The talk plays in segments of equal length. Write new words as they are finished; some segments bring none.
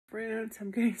friends.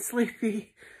 I'm getting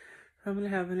sleepy. I'm gonna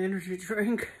have an energy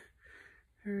drink.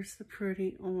 Here's the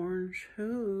pretty orange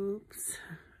hoops.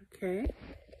 Okay.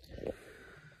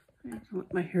 I have to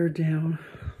let my hair down.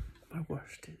 I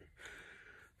washed it.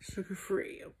 Sugar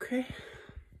free, okay?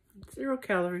 0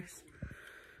 calories.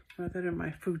 I have that in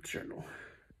my food journal.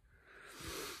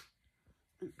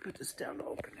 Put this down to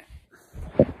open it.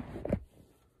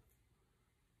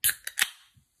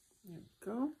 There we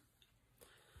go.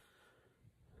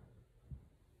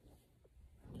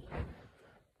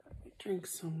 Drink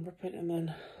some, rip it, and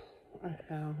then I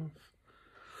have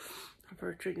a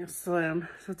Virginia Slim.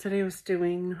 So today I was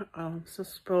doing some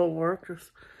spell work,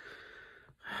 just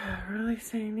really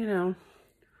saying, you know,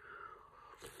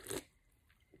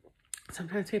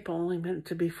 sometimes people only meant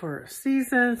to be for a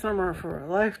season, some are for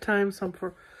a lifetime, some for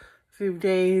a few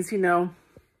days, you know.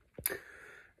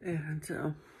 And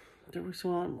the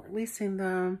reason why I'm releasing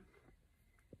them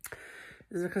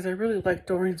is because I really like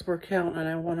Doreen's workout and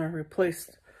I want to replace.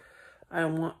 I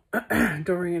don't want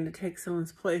Doreen to take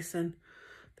someone's place, and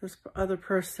this other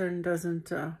person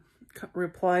doesn't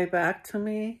reply back to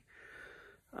me.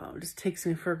 Just takes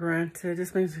me for granted.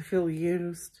 Just makes me feel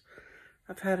used.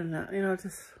 I've had enough, you know,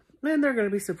 just, man, they're going to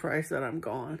be surprised that I'm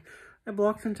gone. I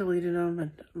blocked and deleted them,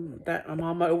 and that I'm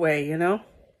on my way, you know.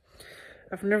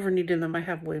 I've never needed them. I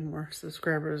have way more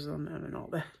subscribers on them and all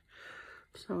that.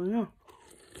 So, yeah.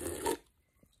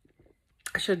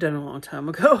 I should have done it a long time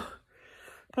ago.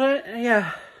 But,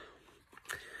 yeah.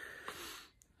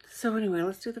 So, anyway,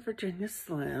 let's do the Virginia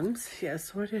Slims. Yeah,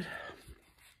 so I did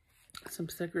some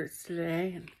cigarettes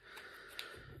today. And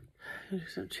do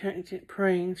some chanting,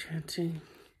 praying, chanting.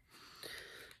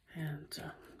 And,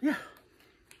 yeah.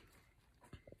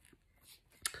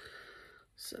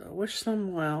 So, wish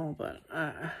them well. But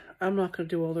I'm not going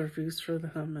to do all the reviews for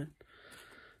them and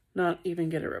not even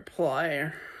get a reply.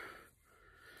 Or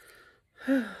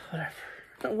whatever.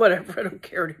 Whatever, I don't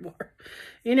care anymore.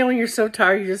 You know, when you're so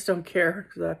tired, you just don't care.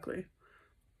 Exactly.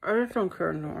 I just don't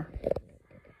care anymore.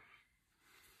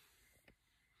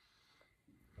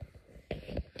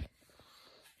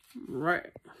 Right.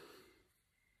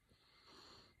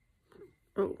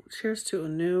 Oh, cheers to a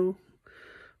new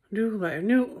life.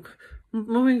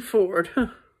 Moving forward.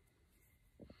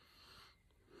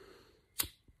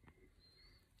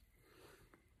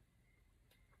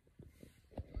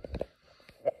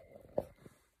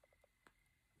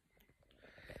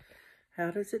 How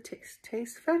does it taste?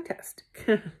 Tastes fantastic.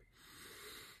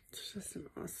 It's just an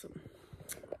awesome,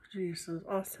 geez, an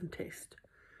awesome taste.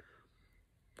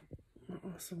 An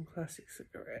awesome classic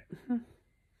cigarette.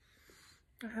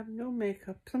 I have no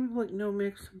makeup. Some people like no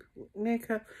makeup, some people like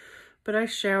makeup. But I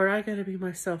showered. I gotta be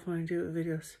myself when I do the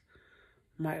videos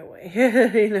my way.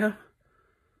 You know?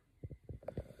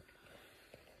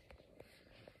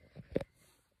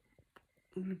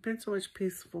 And it's been so much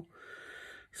peaceful.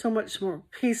 So much more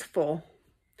peaceful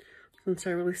since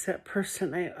I released that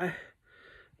person. I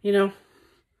you know,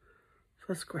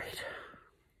 feels great.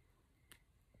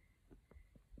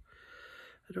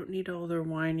 I don't need all their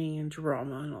whining and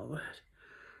drama and all that.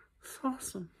 It's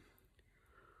awesome.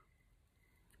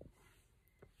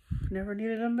 Never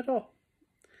needed them at all.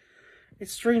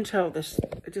 It's strange how this,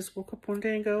 I just woke up one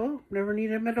day and go, oh, never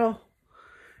needed them at all.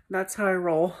 And that's how I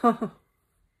roll. Long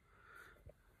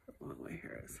way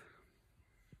here is.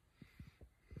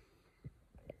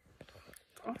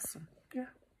 Awesome. Yeah.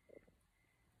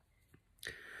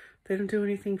 They don't do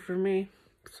anything for me,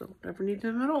 so never need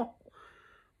them at all.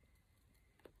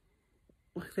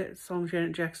 Like that song,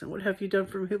 Janet Jackson. What have you done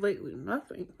for me lately?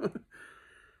 Nothing.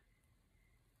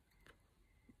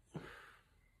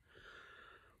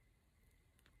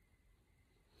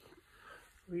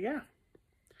 Yeah.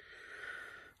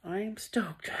 I am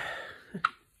stoked.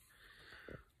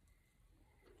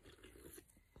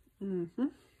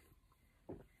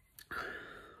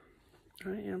 I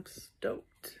am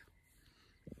stoked.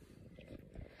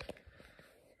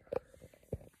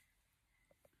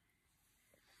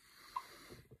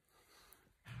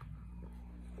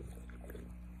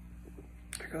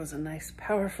 There goes a nice,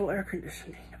 powerful air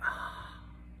conditioning.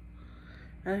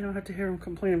 I don't have to hear him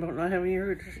complain about not having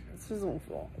air conditioning. It's his own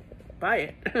fault.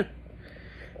 Buy it.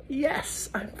 Yes,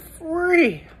 I'm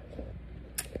free.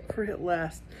 Free at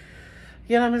last.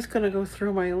 Yeah, I'm just going to go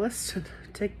through my list and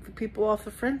take the people off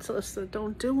the friends list that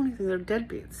don't do anything. They're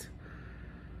deadbeats.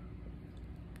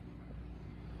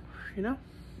 You know?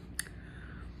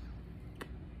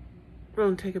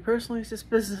 Don't take it personally. It's just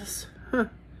business.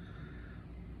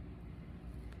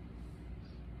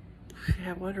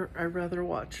 Yeah, what I'd rather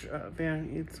watch Van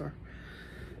Eats, or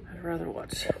I'd rather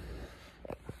watch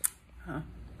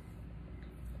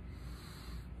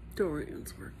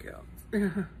Dorian's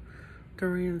workouts.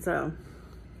 Dorian's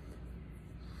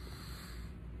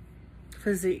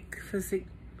physique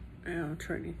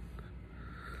training.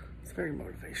 It's very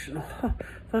motivational.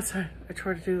 Plus I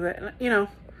try to do that, and you know,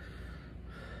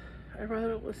 I'd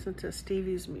rather listen to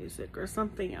Stevie's music or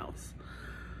something else.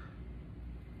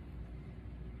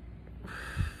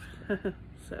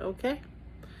 So okay,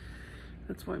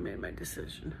 that's why I made my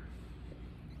decision.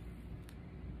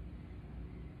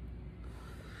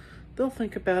 They'll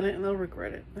think about it and they'll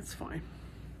regret it. That's fine.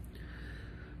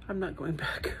 I'm not going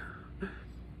back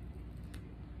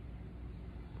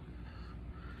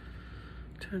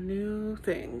to new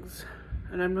things.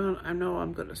 And I know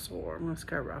I'm gonna soar. I'm gonna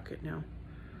skyrocket now.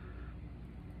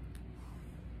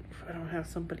 If I don't have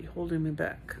somebody holding me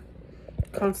back,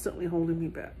 constantly holding me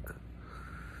back.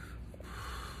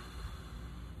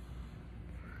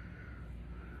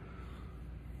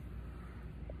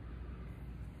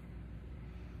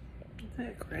 Isn't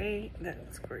that great?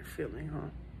 That's a great feeling, huh?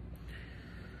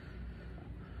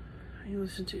 You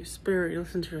listen to your spirit, you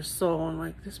listen to your soul, and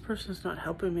like, this person's not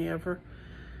helping me ever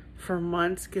for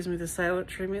months, gives me the silent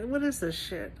treatment. What is this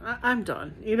shit? I'm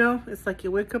done. You know, it's like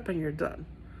you wake up and you're done.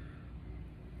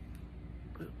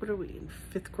 What are we in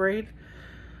 5th grade?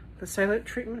 The silent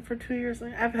treatment for 2 years?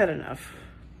 I've had enough.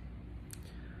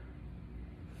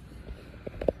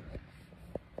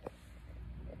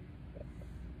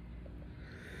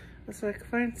 It's like,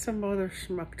 find some other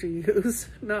schmuck to use,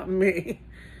 not me.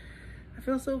 I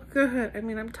feel so good. I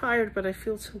mean, I'm tired, but I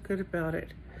feel so good about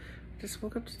it. I just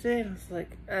woke up today and I was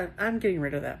like, I'm getting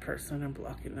rid of that person. I'm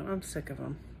blocking them. I'm sick of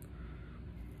them.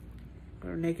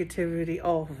 Or negativity,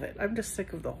 all of it. I'm just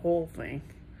sick of the whole thing.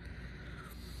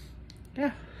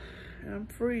 Yeah, I'm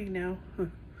free now. So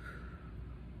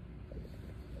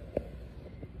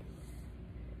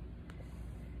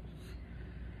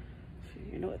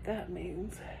you know what that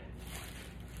means.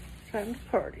 Time to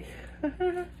party.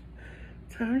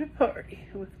 Time to party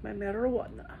with my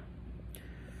marijuana.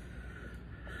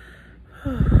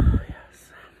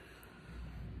 Yes.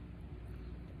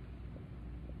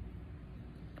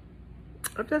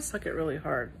 I just suck it really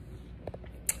hard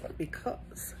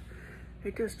because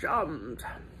it just jumped.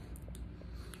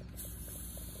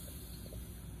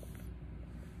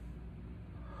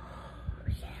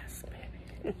 Yes,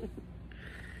 baby.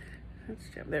 Let's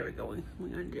jam. There we go. We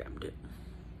unjammed it.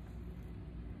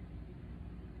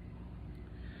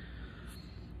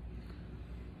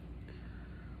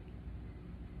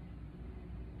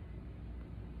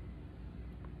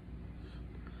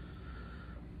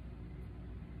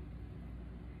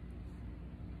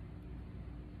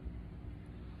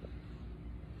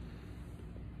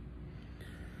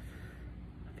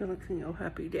 I feel like singing "Oh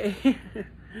Happy Day."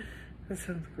 That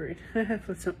sounds great.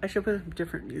 I should put some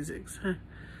different musics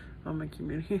on my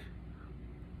community.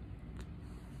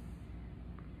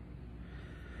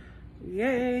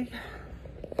 Yay!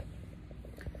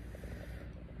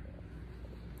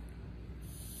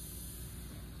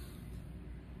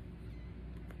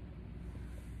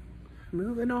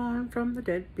 Moving on from the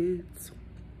deadbeats.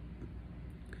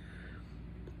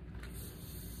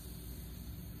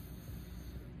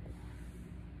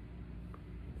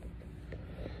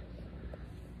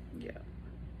 Yeah.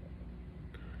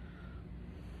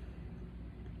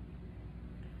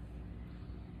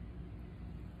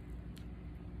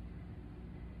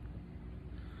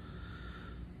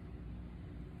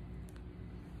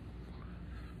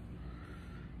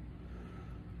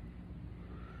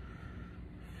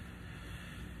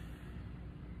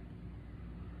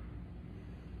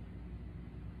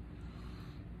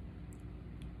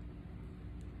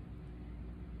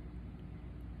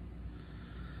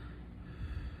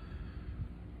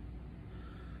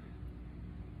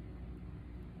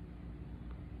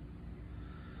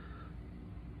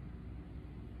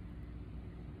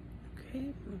 Okay,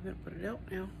 I'm gonna put it out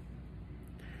now.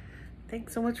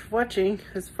 Thanks so much for watching.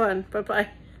 It was fun. Bye-bye.